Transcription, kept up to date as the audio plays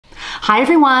Hi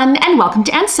everyone, and welcome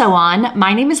to And Sew On.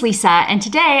 My name is Lisa, and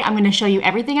today I'm going to show you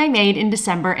everything I made in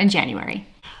December and January.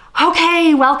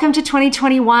 Okay, welcome to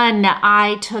 2021.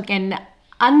 I took an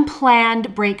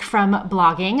unplanned break from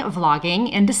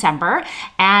vlogging in December,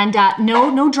 and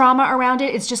no drama around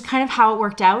it. It's just kind of how it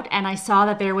worked out, and I saw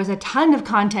that there was a ton of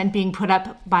content being put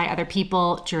up by other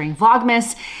people during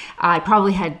Vlogmas. I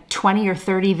probably had 20 or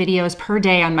 30 videos per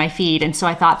day on my feed, and so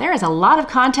I thought there is a lot of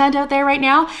content out there right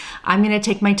now. I'm gonna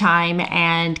take my time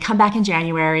and come back in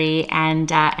January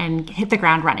and hit the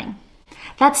ground running.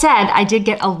 That said, I did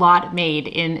get a lot made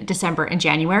in December and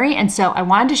January, and so I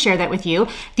wanted to share that with you.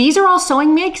 These are all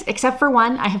sewing makes, except for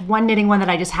one. I have one knitting one that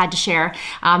I just had to share,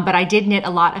 but I did knit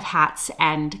a lot of hats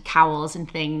and cowls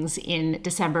and things in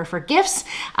December for gifts,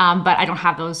 but I don't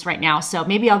have those right now, so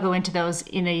maybe I'll go into those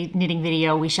in a knitting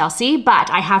video, we shall see. But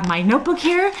I have my notebook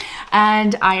here,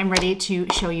 and I am ready to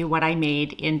show you what I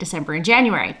made in December and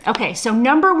January. Okay, so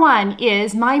number one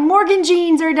is my Morgan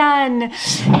jeans are done,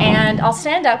 and I'll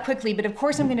stand up quickly, but of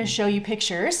course I'm going to show you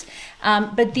pictures,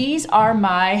 but these are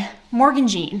my Morgan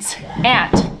jeans,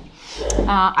 and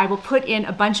I will put in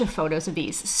a bunch of photos of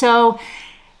these. So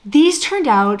these turned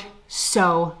out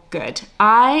so good.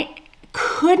 I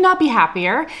could not be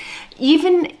happier.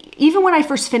 Even when I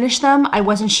first finished them, I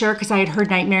wasn't sure because I had heard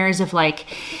nightmares of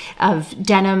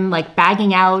denim like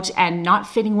bagging out and not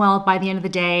fitting well by the end of the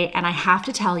day, and I have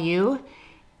to tell you,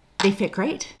 they fit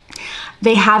great.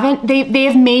 They have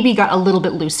maybe got a little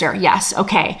bit looser, yes,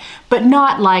 okay, but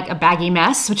not like a baggy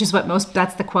mess, which is what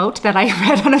that's the quote that I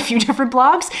read on a few different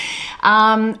blogs.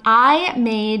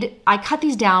 I cut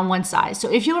these down one size. So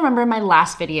if you remember in my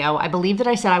last video, I believe that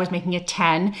I said I was making a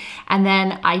 10, and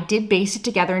then I did base it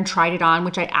together and tried it on,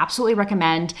 which I absolutely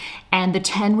recommend, and the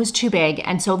 10 was too big.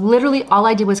 And so literally all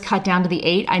I did was cut down to the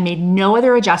 8. I made no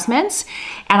other adjustments,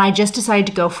 and I just decided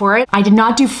to go for it. I did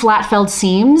not do flat felled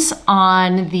seams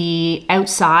on the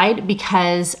outside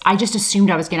because I just assumed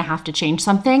I was gonna have to change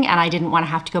something, and I didn't wanna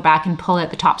have to go back and pull out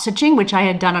the top stitching, which I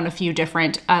had done on a few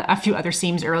other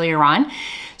seams earlier on.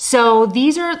 So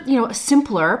these are,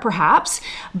 simpler perhaps,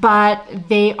 but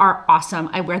they are awesome.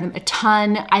 I wear them a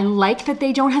ton. I like that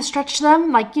they don't have stretch to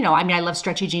them. I love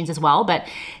stretchy jeans as well, but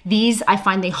these, I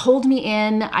find they hold me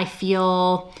in. they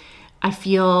feel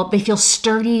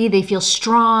sturdy, they feel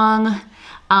strong.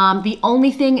 The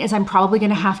only thing is I'm probably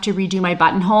gonna have to redo my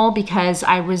buttonhole because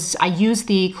I used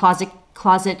the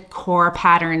Closet Core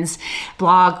Patterns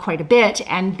blog quite a bit,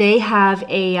 and they have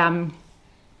a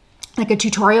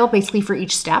tutorial basically for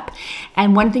each step.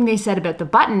 And one thing they said about the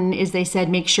button is they said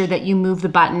make sure that you move the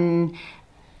button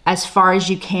as far as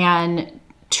you can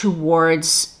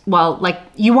towards,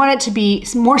 you want it to be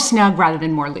more snug rather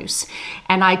than more loose.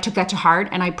 And I took that to heart,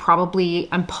 and I'm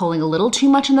pulling a little too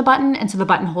much on the button, and so the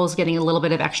buttonhole is getting a little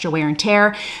bit of extra wear and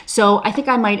tear. So I think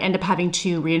I might end up having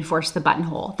to reinforce the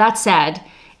buttonhole. That said,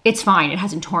 it's fine. It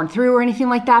hasn't torn through or anything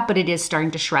like that, but it is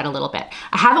starting to shred a little bit.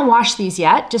 I haven't washed these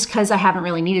yet just because I haven't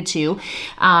really needed to.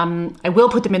 I will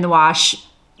put them in the wash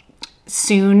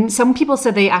soon. Some people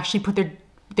said they actually put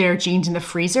their jeans in the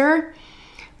freezer.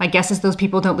 My guess is those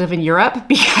people don't live in Europe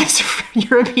because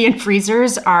European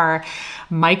freezers are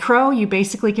micro. You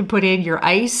basically can put in your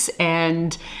ice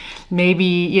and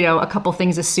maybe, a couple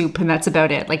things of soup, and that's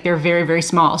about it. They're very, very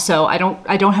small. So I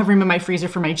don't have room in my freezer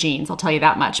for my jeans, I'll tell you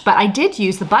that much. But I did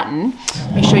use the button.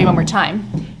 Let me show you one more time.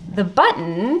 The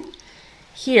button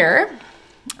here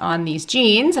on these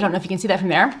jeans, I don't know if you can see that from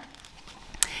there,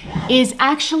 is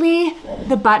actually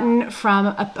the button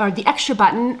or the extra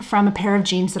button from a pair of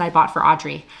jeans that I bought for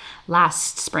Audrey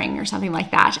last spring or something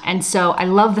like that. And so I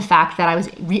love the fact that I was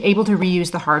able to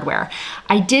reuse the hardware.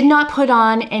 I did not put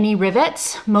on any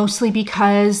rivets, mostly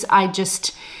because I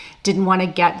just didn't want to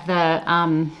get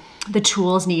the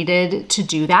tools needed to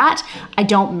do that. I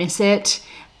don't miss it.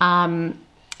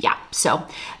 Yeah, so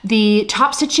the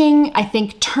top stitching I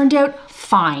think turned out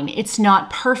fine. It's not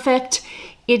perfect.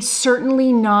 It's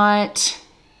certainly not,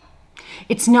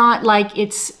 it's not like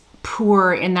it's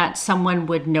poor in that someone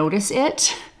would notice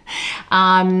it.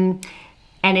 And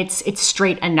it's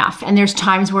straight enough. And there's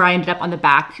times where I ended up on the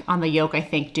back, on the yoke, I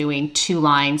think, doing 2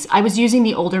 lines. I was using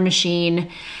the older machine,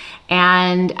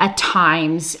 and at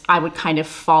times I would kind of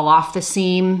fall off the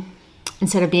seam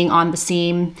instead of being on the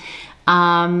seam.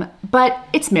 But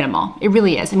it's minimal. It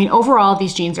really is. Overall,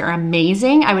 these jeans are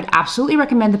amazing. I would absolutely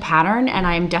recommend the pattern, and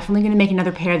I'm definitely going to make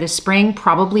another pair this spring,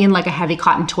 probably in a heavy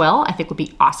cotton twill. I think would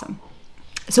be awesome.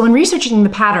 So in researching the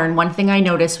pattern, one thing I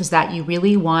noticed was that you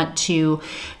really want to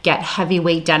get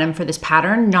heavyweight denim for this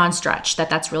pattern, non-stretch,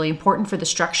 that's really important for the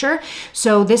structure.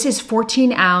 So this is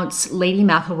 14 ounce Lady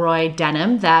McElroy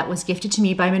denim that was gifted to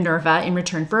me by Minerva in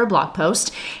return for a blog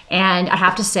post. And I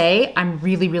have to say, I'm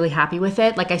really, really happy with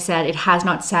it. Like I said, it has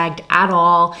not sagged at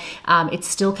all. It's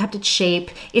still kept its shape.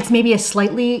 It's maybe a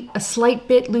slight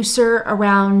bit looser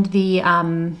around the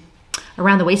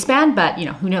waistband, but you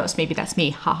know, who knows, maybe that's me,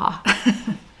 haha.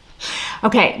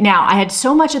 Okay, now I had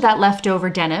so much of that leftover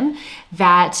denim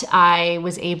that I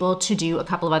was able to do a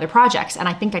couple of other projects, and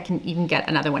I think I can even get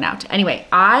another one out. Anyway,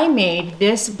 I made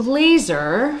this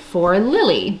blazer for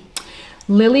Lily.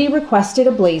 Lily requested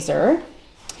a blazer,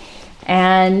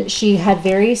 and she had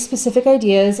very specific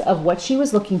ideas of what she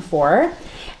was looking for.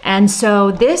 And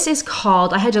so this is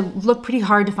called, I had to look pretty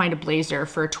hard to find a blazer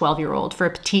for a 12-year-old, for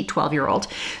a petite 12-year-old.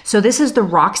 So this is the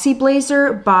Roxie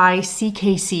Blazer by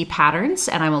CKC Patterns,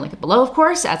 and I will link it below, of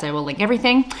course, as I will link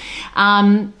everything.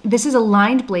 This is a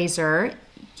lined blazer.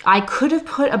 I could have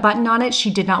put a button on it. She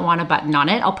did not want a button on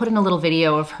it. I'll put in a little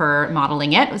video of her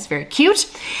modeling it. It was very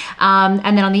cute.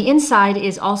 And then on the inside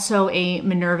is also a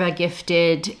Minerva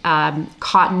gifted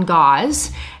cotton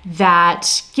gauze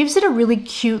that gives it a really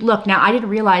cute look. Now, I didn't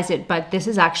realize it, but this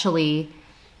is actually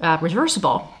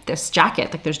reversible, this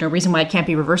jacket. Like, there's no reason why it can't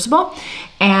be reversible.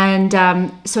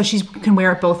 And so she can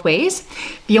wear it both ways.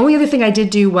 The only other thing I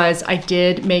did do was I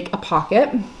did make a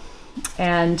pocket,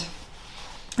 and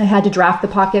I had to draft the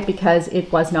pocket because it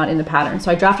was not in the pattern.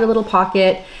 So I drafted a little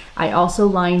pocket. I also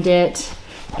lined it,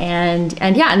 and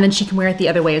yeah, and then she can wear it the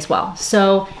other way as well.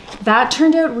 So that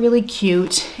turned out really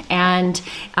cute, and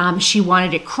she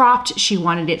wanted it cropped, she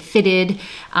wanted it fitted,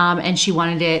 and she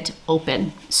wanted it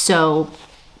open. So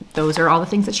those are all the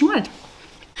things that she wanted.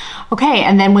 Okay,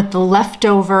 and then with the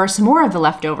leftover, some more of the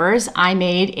leftovers, I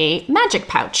made a magic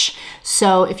pouch.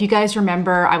 So if you guys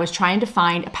remember, I was trying to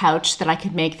find a pouch that I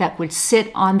could make that would sit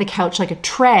on the couch like a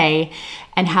tray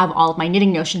and have all of my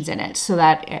knitting notions in it, so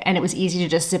that, and it was easy to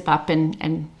just zip up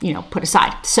and you know, put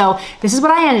aside. So this is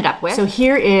what I ended up with. So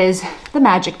here is the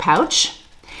magic pouch,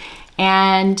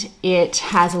 and it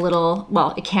has a little,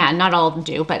 well, it can, not all of them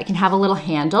do, but it can have a little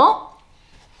handle.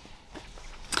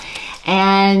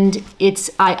 And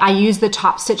I used the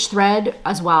top stitch thread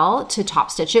as well to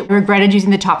top stitch it. I regretted using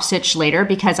the top stitch later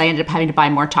because I ended up having to buy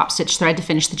more top stitch thread to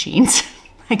finish the jeans.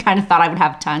 I kind of thought I would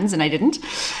have tons, and I didn't.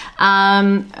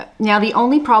 Now the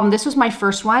only problem, this was my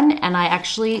first one, and I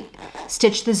actually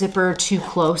stitched the zipper too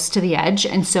close to the edge,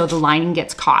 and so the lining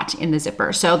gets caught in the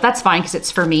zipper. So that's fine because it's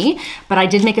for me, but I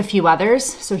did make a few others.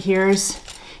 So here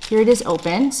it is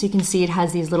open, so you can see it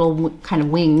has these little kind of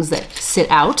wings that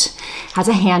sit out, has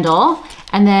a handle,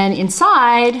 and then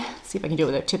inside, let's see if I can do it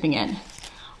without tipping it,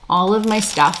 all of my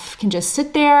stuff can just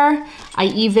sit there. I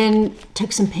even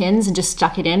took some pins and just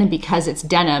stuck it in, and because it's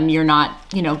denim, you're not,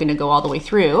 you know, gonna go all the way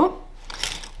through.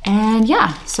 And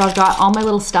yeah, so I've got all my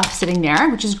little stuff sitting there,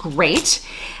 which is great.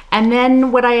 And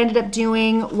then what I ended up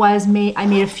doing was I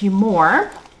made a few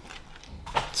more.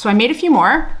 So I made a few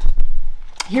more.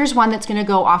 Here's one that's gonna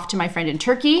go off to my friend in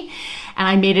Turkey, and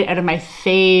I made it out of my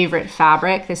favorite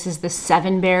fabric. This is the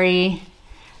Sevenberry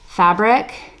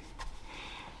Fabric.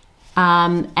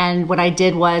 And what I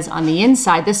did was on the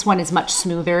inside, this one is much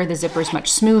smoother, the zipper is much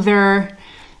smoother,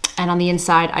 and on the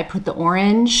inside I put the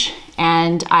orange,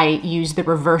 and I used the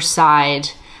reverse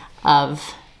side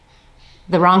of,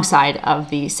 the wrong side of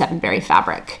the Sevenberry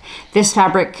fabric. This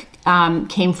fabric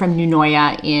came from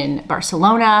Nunoia in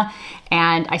Barcelona,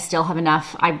 and I still have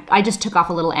enough. I just took off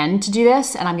a little end to do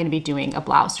this, and I'm gonna be doing a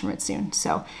blouse from it soon.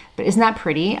 So, but isn't that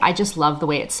pretty? I just love the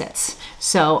way it sits.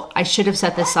 So I should have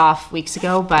set this off weeks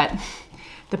ago, but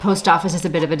the post office is a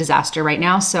bit of a disaster right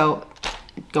now, so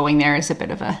going there is a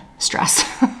bit of a stress.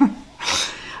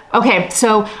 Okay,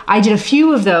 so I did a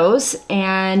few of those,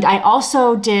 and I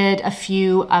also did a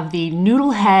few of the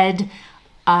Noodlehead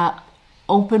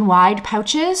open wide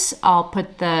pouches. I'll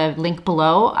put the link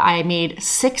below. I made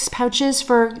 6 pouches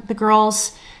for the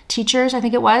girls' teachers, I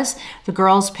think it was. The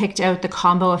girls picked out the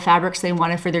combo of fabrics they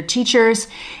wanted for their teachers,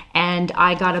 and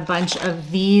I got a bunch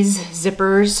of these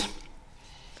zippers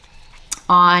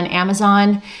on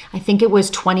Amazon. I think it was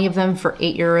 20 of them for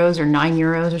 8 euros or 9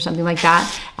 euros or something like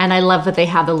that. And I love that they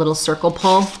have the little circle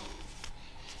pull.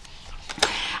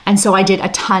 And so I did a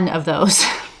ton of those.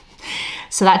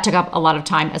 So that took up a lot of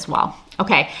time as well.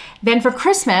 Okay, then for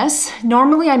Christmas,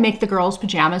 normally I make the girls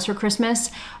pajamas for Christmas,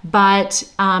 but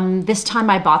this time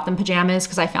I bought them pajamas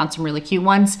because I found some really cute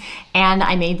ones, and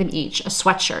I made them each a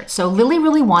sweatshirt. So Lily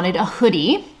really wanted a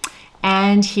hoodie,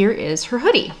 and here is her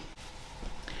hoodie.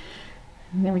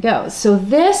 And there we go. So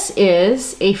this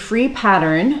is a free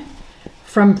pattern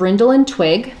from Brindle and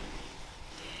Twig.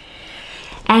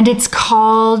 And it's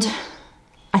called,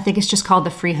 I think it's just called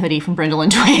the Free Hoodie from Brindle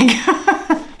and Twig.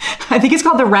 I think it's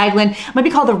called the Raglan, it might be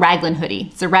called the Raglan hoodie.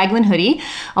 It's a Raglan hoodie.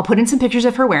 I'll put in some pictures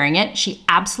of her wearing it. She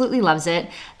absolutely loves it.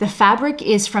 The fabric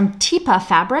is from Tipa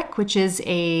Fabric, which is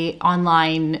a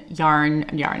online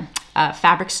yarn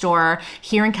fabric store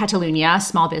here in Catalonia,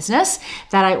 small business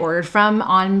that I ordered from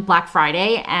on Black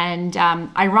Friday. And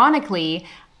ironically,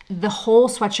 the whole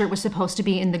sweatshirt was supposed to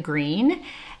be in the green.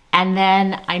 And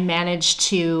then I managed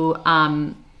to,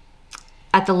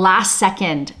 at the last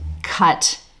second,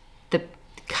 cut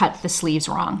the sleeves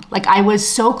wrong. Like I was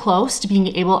so close to being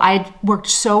able, I had worked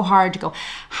so hard to go,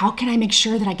 how can I make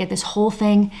sure that I get this whole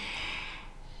thing?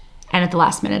 And at the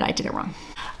last minute, I did it wrong.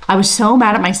 I was so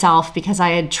mad at myself because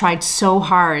I had tried so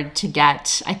hard to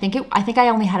get, I think I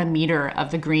only had a meter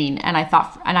of the green, and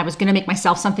I was gonna make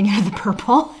myself something out of the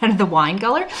purple, out of the wine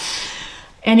color.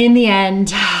 And in the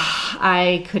end,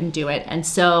 I couldn't do it. And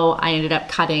so I ended up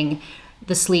cutting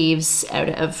the sleeves out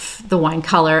of the wine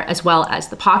color as well as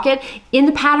the pocket. In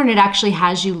the pattern, it actually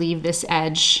has you leave this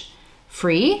edge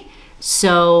free.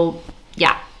 So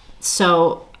yeah,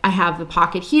 so I have the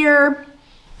pocket here.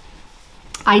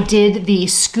 I did the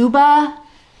scuba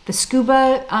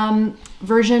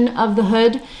version of the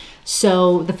hood.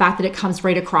 So the fact that it comes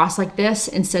right across like this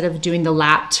instead of doing the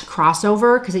lapped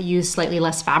crossover, because it used slightly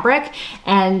less fabric.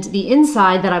 And the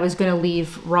inside that I was gonna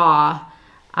leave raw,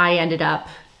 I ended up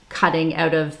cutting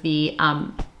out of the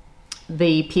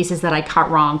pieces that I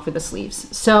cut wrong for the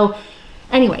sleeves. So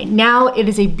anyway, now it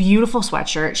is a beautiful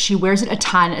sweatshirt. She wears it a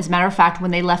ton. As a matter of fact,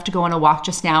 when they left to go on a walk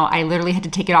just now, I literally had to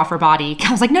take it off her body.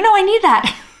 I was like, no, I need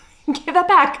that. Give that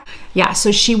back. Yeah,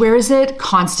 so she wears it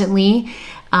constantly.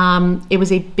 It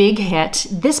was a big hit.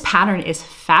 This pattern is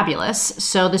fabulous.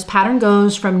 So this pattern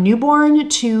goes from newborn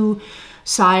to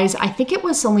size, I think it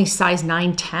was only size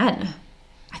 9-10.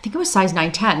 I think it was size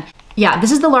 9-10. Yeah,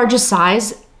 this is the largest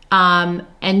size.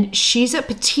 And she's a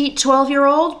petite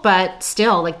 12-year-old, but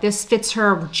still, like, this fits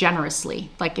her generously.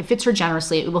 Like, it fits her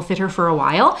generously. It will fit her for a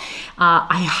while.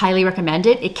 I highly recommend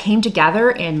it. It came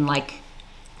together in like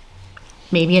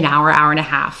maybe an hour, hour and a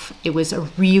half. It was a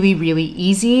really, really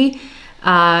easy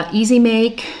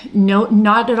make,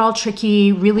 not at all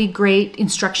tricky, really great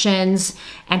instructions,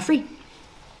 and free.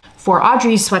 For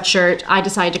Audrey's sweatshirt, I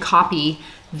decided to copy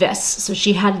this. So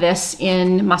she had this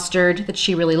in mustard that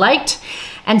she really liked.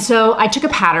 And so I took a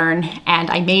pattern and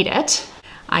I made it.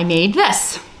 I made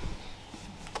this.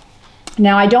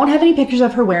 Now I don't have any pictures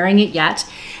of her wearing it yet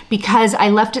because I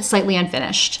left it slightly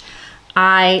unfinished.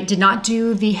 I did not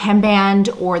do the hemband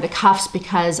or the cuffs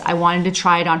because I wanted to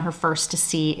try it on her first to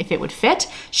see if it would fit.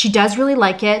 She does really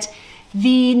like it.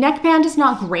 The neckband is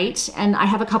not great, and I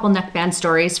have a couple neckband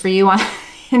stories for you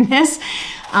in this,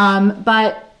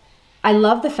 but I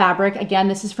love the fabric. Again,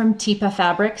 this is from Tipa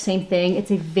Fabric, same thing.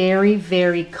 It's a very,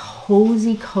 very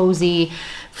cozy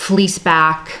fleece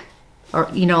back, or,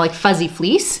 you know, like fuzzy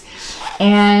fleece.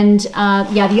 And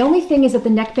yeah, the only thing is that the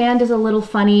neckband is a little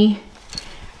funny.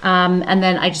 And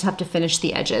then I just have to finish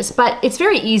the edges. But it's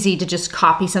very easy to just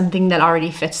copy something that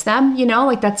already fits them, you know,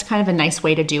 like that's kind of a nice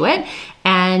way to do it.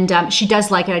 And she does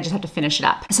like it, I just have to finish it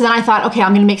up. So then I thought, okay,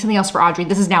 I'm gonna make something else for Audrey.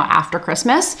 This is now after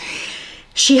Christmas.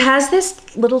 She has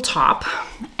this little top,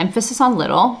 emphasis on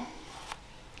little,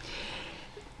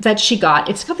 that she got.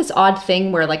 It's got this odd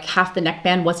thing where like half the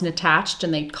neckband wasn't attached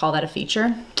and they call that a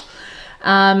feature.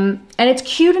 And it's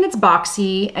cute and it's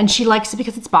boxy, and she likes it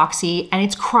because it's boxy and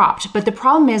it's cropped. But the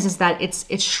problem is that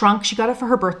it's shrunk. She got it for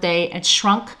her birthday and it's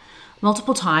shrunk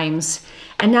multiple times,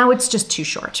 and now it's just too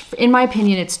short. In my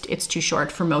opinion, it's too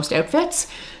short for most outfits.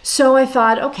 So I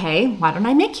thought, okay, why don't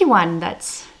I make you one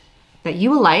that you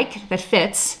will like, that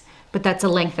fits, but that's a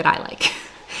length that I like.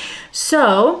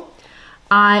 So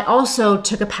I also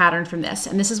took a pattern from this,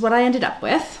 and this is what I ended up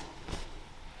with.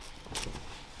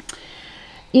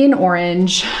 In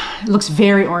orange. It looks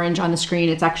very orange on the screen.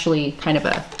 It's actually kind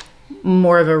of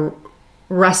more of a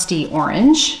rusty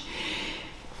orange.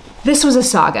 This was a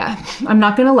saga. I'm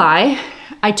not gonna lie.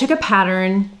 I took a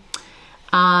pattern.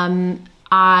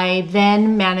 I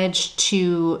then managed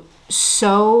to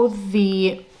sew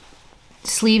the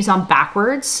sleeves on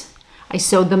backwards. I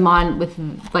sewed them on with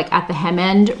like at the hem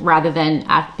end rather than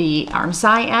at the arm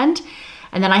side end.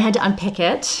 And then I had to unpick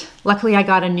it. Luckily I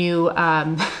got a new,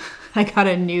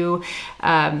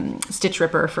 stitch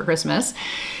ripper for Christmas.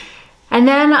 And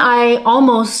then I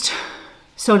almost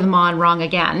sewed them on wrong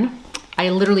again. I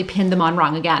literally pinned them on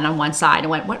wrong again on one side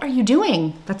and went, what are you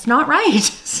doing? That's not right.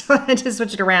 So I had to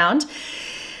switch it around.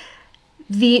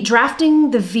 The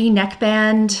drafting the V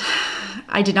neckband,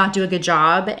 I did not do a good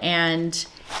job, and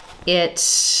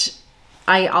it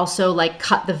I also like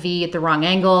cut the V at the wrong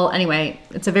angle. Anyway,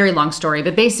 it's a very long story,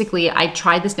 but basically I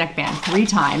tried this neckband 3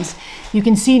 times. You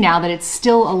can see now that it's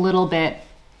still a little bit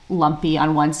lumpy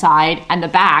on one side, and the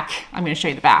back, I'm gonna show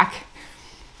you the back.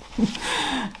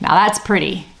 Now that's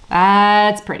pretty,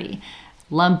 that's pretty.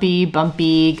 Lumpy,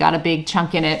 bumpy, got a big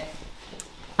chunk in it.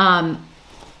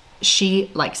 She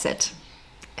likes it.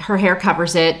 Her hair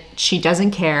covers it. She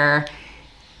doesn't care.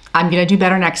 I'm gonna do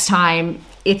better next time.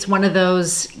 It's one of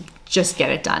those, just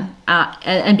get it done.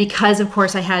 And because of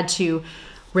course I had to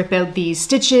rip out these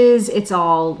stitches, it's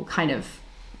all kind of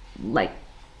like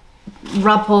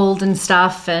ruffled and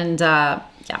stuff, and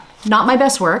yeah, not my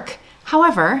best work.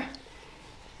 However,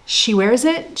 she wears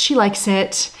it, she likes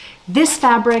it. This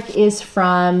fabric is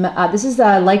from, this is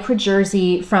a Lycra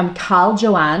jersey from Cal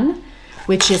Joan,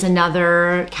 which is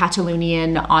another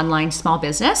Catalonian online small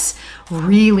business.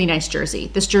 Really nice jersey.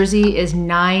 This jersey is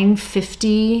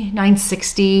 $9.50,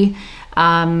 $9.60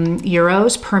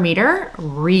 euros per meter.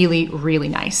 Really, really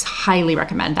nice. Highly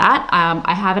recommend that.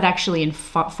 I have it actually in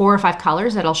 4 or 5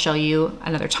 colors that I'll show you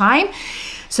another time.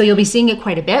 So you'll be seeing it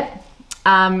quite a bit.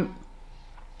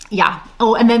 Yeah.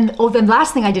 Oh, and then the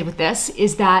last thing I did with this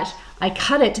is that I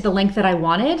cut it to the length that I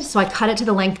wanted. So I cut it to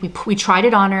the length, we tried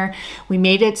it on her. We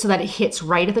made it so that it hits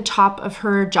right at the top of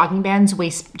her jogging pants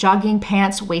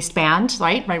waistband,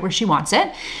 right where she wants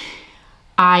it.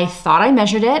 I thought I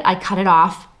measured it, I cut it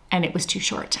off, and it was too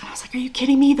short. I was like, are you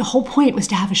kidding me? The whole point was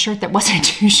to have a shirt that wasn't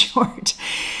too short.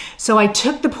 So I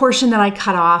took the portion that I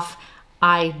cut off,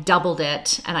 I doubled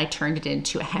it, and I turned it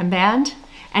into a hemband.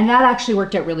 And that actually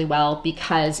worked out really well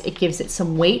because it gives it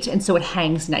some weight, and so it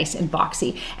hangs nice and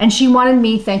boxy. And she wanted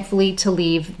me, thankfully, to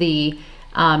leave the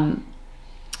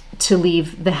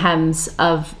hems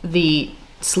of the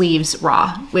sleeves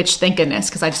raw, which thank goodness,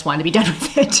 because I just wanted to be done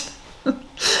with it.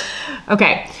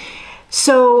 Okay,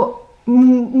 so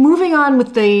moving on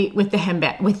with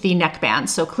the neckband.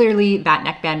 So clearly that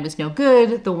neckband was no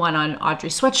good. The one on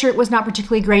Audrey's sweatshirt was not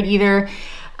particularly great either.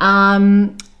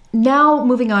 Now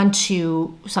moving on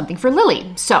to something for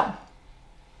Lily. So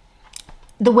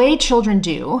the way children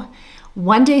do,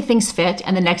 one day things fit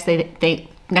and the next day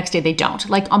they don't.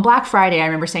 Like on Black Friday, I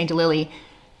remember saying to Lily,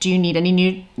 do you need any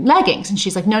new leggings? And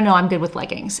she's like, no, I'm good with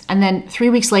leggings. And then 3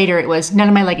 weeks later, it was, none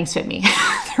of my leggings fit me.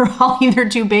 They're all either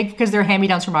too big because they're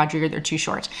hand-me-downs from Audrey, or they're too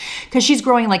short because she's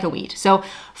growing like a weed. So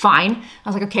fine. I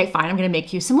was like, okay, fine. I'm going to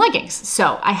make you some leggings.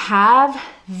 So I have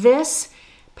this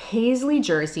paisley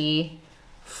jersey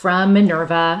from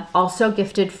Minerva, also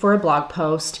gifted for a blog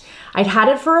post. I'd had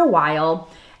it for a while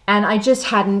and I just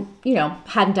hadn't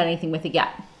done anything with it yet.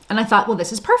 And I thought, well,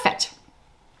 this is perfect.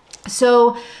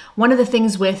 So one of the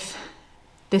things with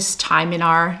this time in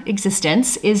our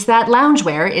existence is that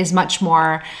loungewear is much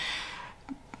more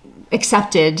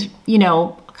accepted,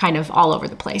 kind of all over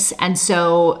the place. And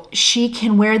so she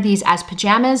can wear these as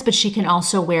pajamas, but she can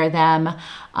also wear them,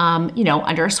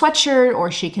 under a sweatshirt, or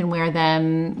she can wear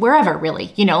them wherever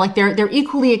really, like they're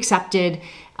equally accepted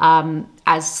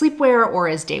as sleepwear or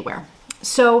as daywear.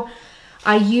 So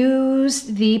I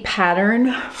used the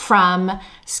pattern from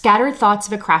Scattered Thoughts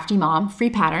of a Crafty Mom,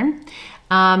 free pattern.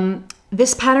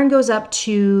 This pattern goes up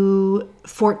to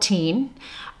 14.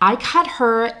 I cut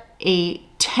her a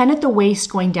 10 at the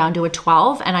waist going down to a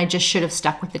 12, and I just should have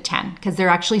stuck with the 10 because they're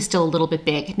actually still a little bit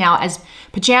big. Now, as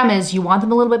pajamas, you want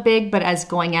them a little bit big, but as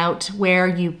going out wear,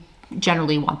 you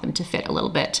generally want them to fit a little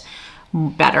bit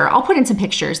better. I'll put in some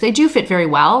pictures. They do fit very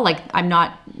well. Like, I'm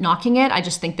not knocking it. I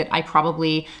just think that I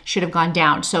probably should have gone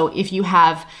down. So if you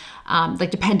have,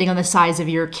 depending on the size of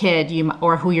your kid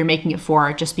or who you're making it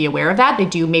for, just be aware of that. They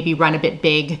do maybe run a bit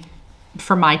big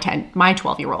for my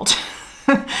 12-year-old.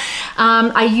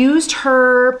 I used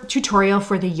her tutorial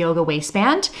for the yoga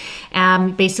waistband.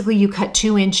 Basically, you cut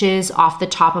 2 inches off the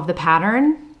top of the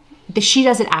pattern. She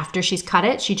does it after she's cut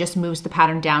it. She just moves the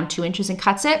pattern down 2 inches and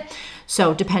cuts it.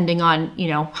 So depending on,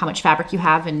 how much fabric you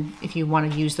have and if you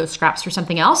want to use those scraps for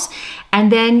something else.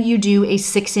 And then you do a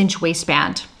 6-inch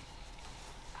waistband.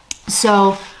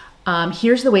 So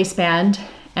here's the waistband,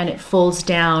 and it folds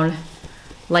down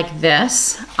like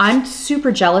this. I'm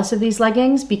super jealous of these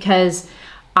leggings because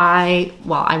I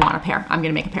want a pair. I'm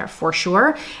gonna make a pair for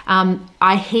sure.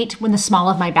 I hate when the small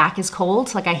of my back is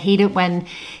cold. Like I hate it when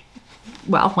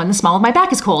the small of my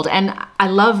back is cold. And I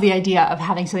love the idea of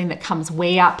having something that comes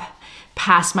way up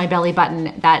past my belly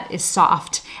button that is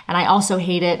soft. And I also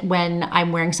hate it when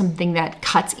I'm wearing something that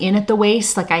cuts in at the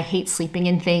waist. Like I hate sleeping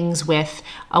in things with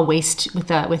a waist,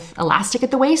 with elastic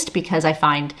at the waist, because I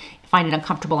find it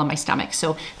uncomfortable on my stomach.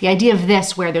 So the idea of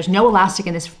this, where there's no elastic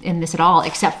in this at all,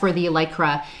 except for the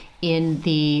Lycra in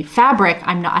the fabric,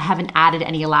 I haven't added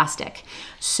any elastic.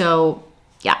 So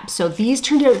yeah, so these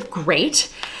turned out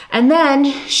great. And then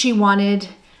she wanted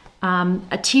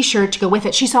a t-shirt to go with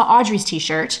it. She saw Audrey's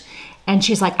t-shirt and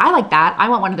she's like, I like that. I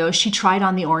want one of those. She tried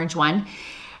on the orange one.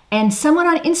 And someone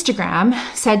on Instagram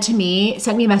sent me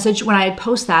a message when I had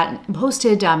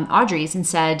posted Audrey's and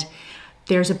said,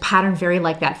 there's a pattern very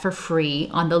like that for free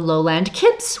on the Lowland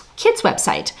kids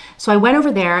website. So I went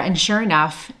over there and sure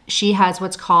enough, she has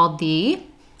what's called the,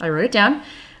 I wrote it down,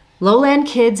 Lowland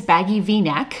Kids Baggy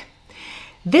V-neck.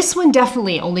 This one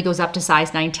definitely only goes up to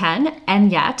size 9-10,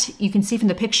 and yet you can see from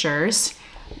the pictures,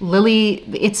 Lily,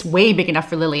 it's way big enough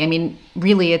for Lily. I mean,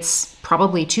 really, it's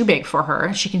probably too big for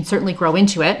her. She can certainly grow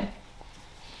into it.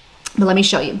 But let me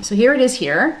show you. So here it is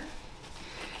here.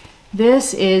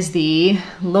 This is the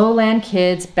Lowland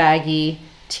Kids Baggy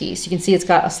tee. So you can see it's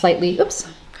got a slightly, oops,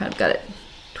 kind of got it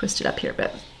twisted up here a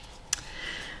bit.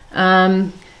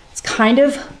 It's kind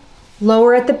of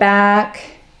lower at the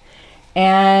back,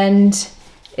 and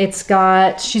it's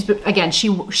got, she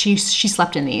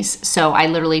slept in these. So I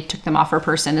literally took them off her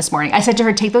person this morning. I said to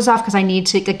her, take those off because I need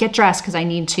to get dressed because I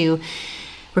need to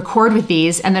record with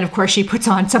these. And then of course she puts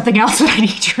on something else that I need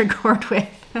to record with.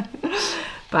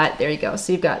 But there you go.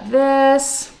 So you've got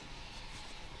this.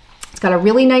 It's got a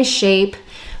really nice shape,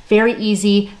 very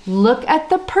easy. Look at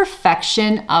the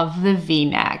perfection of the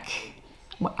V-neck.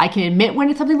 I can admit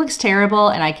when something looks terrible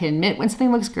and I can admit when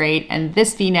something looks great, and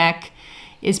this V-neck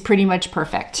is pretty much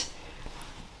perfect.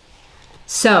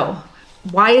 So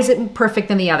why is it perfect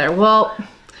than the other? Well,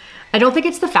 I don't think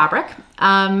it's the fabric.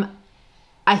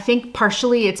 I think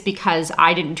partially it's because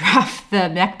I didn't draft the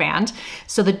neckband.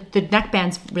 So the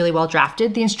neckband's really well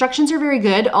drafted. The instructions are very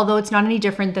good, although it's not any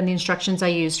different than the instructions I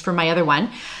used for my other one.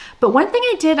 But one thing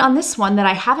I did on this one that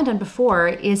I haven't done before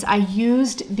is I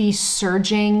used the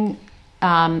serger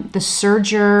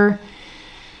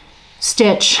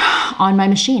stitch on my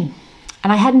machine.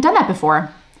 And I hadn't done that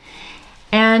before.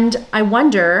 And I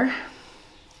wonder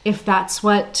if that's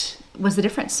what was the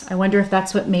difference. I wonder if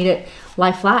that's what made it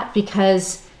lie flat,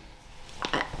 because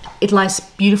it lies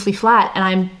beautifully flat, and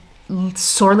I'm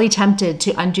sorely tempted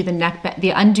to undo the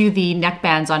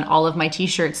neckbands on all of my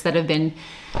t-shirts that have been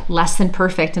less than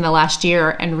perfect in the last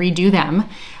year and redo them.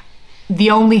 The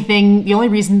only thing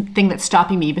that's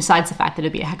stopping me, besides the fact that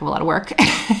it'd be a heck of a lot of work,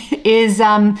 is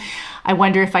I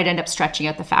wonder if I'd end up stretching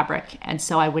out the fabric, and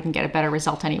so I wouldn't get a better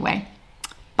result anyway.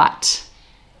 But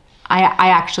I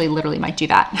actually literally might do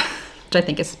that, which I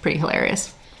think is pretty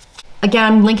hilarious. Again,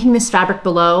 I'm linking this fabric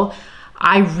below.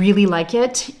 I really like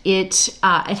it. It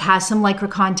has some Lycra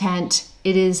content.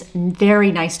 It is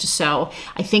very nice to sew.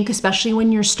 I think especially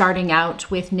when you're starting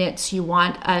out with knits, you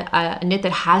want a knit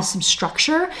that has some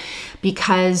structure,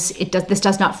 because this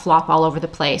does not flop all over the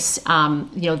place. You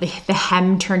know, the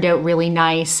hem turned out really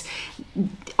nice.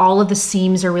 All of the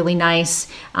seams are really nice.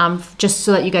 Just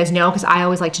so that you guys know, because I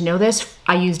always like to know this,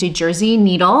 I used a jersey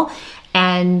needle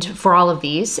and for all of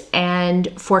these, and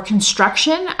for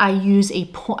construction I use a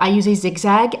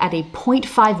zigzag at a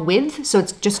 0.5 width, so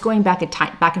it's just going back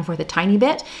and forth a tiny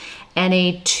bit, and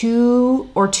a 2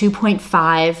 or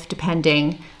 2.5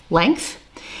 depending length.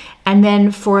 And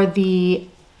then for the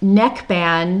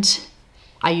neckband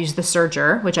I use the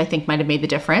serger, which I think might have made the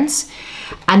difference.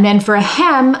 And then for a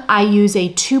hem I use a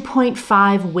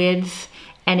 2.5 width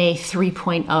and a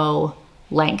 3.0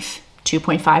 length.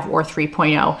 2.5 or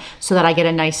 3.0, so that I get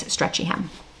a nice stretchy hem.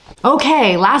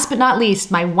 Okay, last but not least,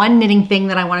 my one knitting thing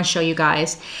that I want to show you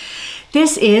guys.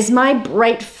 This is my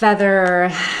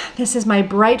Brightfeather. This is my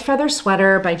Brightfeather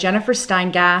sweater by Jennifer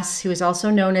Steingas, who is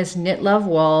also known as Knit Love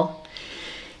Wool.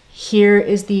 Here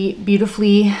is the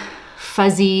beautifully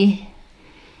fuzzy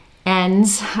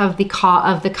ends of the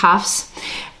cuffs.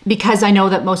 Because I know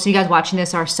that most of you guys watching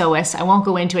this are sewists, I won't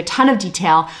go into a ton of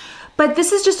detail. But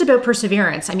this is just about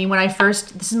perseverance. I mean,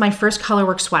 this is my first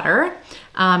colorwork sweater,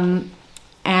 and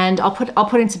I'll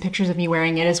put in some pictures of me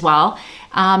wearing it as well.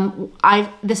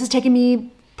 This has taken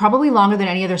me probably longer than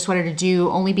any other sweater to do,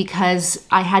 only because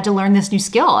I had to learn this new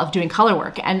skill of doing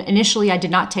colorwork. And initially I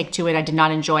did not take to it. I did not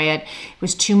enjoy it. It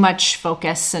was too much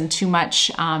focus and too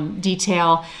much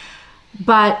detail.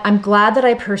 But I'm glad that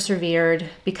I persevered,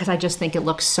 because I just think it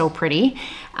looks so pretty.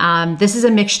 This is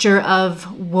a mixture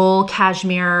of wool,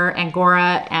 cashmere,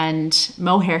 angora, and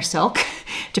mohair silk,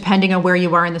 depending on where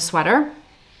you are in the sweater.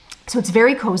 So it's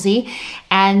very cozy.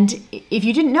 And if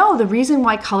you didn't know, the reason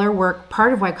why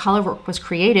part of why colorwork was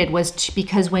created was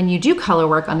because when you do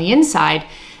colorwork on the inside,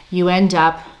 you end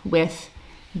up with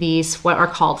these, what are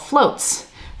called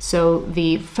floats. So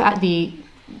the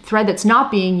thread that's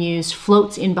not being used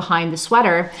floats in behind the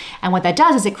sweater. And what that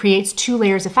does is it creates 2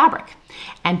 layers of fabric.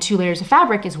 And 2 layers of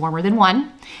fabric is warmer than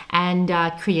 1 and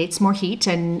creates more heat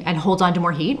and holds on to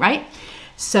more heat, right?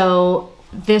 So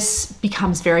this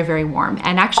becomes very, very warm.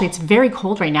 And actually it's very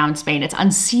cold right now in Spain. It's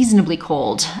unseasonably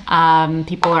cold.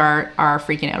 People are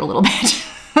freaking out a little bit.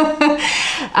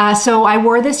 So I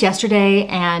wore this yesterday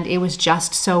and it was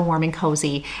just so warm and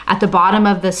cozy. At the bottom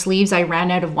of the sleeves, I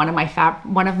ran out of one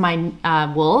of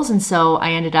my wools, and so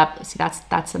I ended up, see,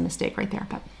 that's a mistake right there,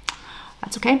 but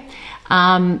that's okay.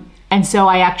 And so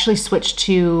I actually switched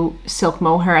to silk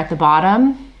mohair at the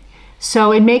bottom.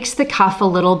 So it makes the cuff a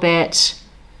little bit,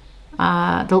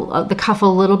 the cuff a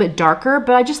little bit darker,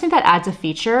 but I just think that adds a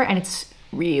feature, and it's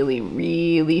really,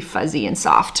 really fuzzy and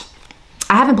soft.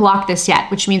 I haven't blocked this yet,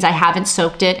 which means I haven't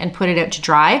soaked it and put it out to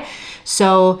dry.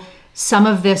 So some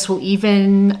of this will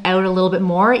even out a little bit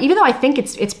more, even though I think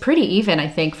it's pretty even, I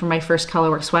think, for my first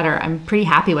colorwork sweater. I'm pretty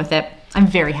happy with it. I'm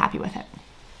very happy with it.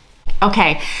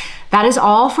 Okay, that is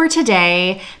all for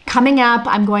today. Coming up,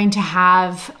 I'm going to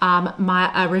have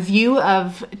a review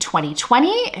of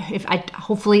 2020.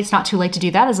 Hopefully it's not too late to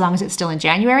do that, as long as it's still in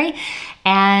January.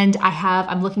 And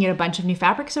I'm looking at a bunch of new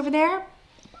fabrics over there,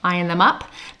 eyeing them up.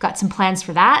 Got some plans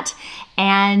for that.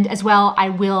 And as well, I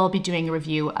will be doing a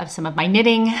review of some of my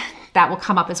knitting. That will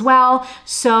come up as well.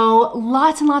 So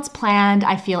lots and lots planned.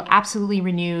 I feel absolutely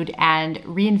renewed and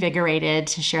reinvigorated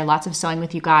to share lots of sewing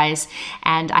with you guys.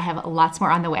 And I have lots more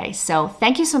on the way. So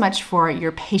thank you so much for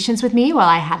your patience with me while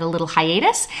I had a little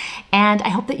hiatus. And I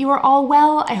hope that you are all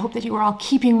well. I hope that you are all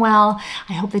keeping well.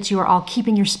 I hope that you are all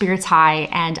keeping your spirits high.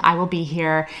 And I will be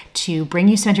here to bring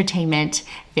you some entertainment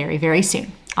very, very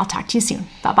soon. I'll talk to you soon.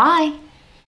 Bye-bye.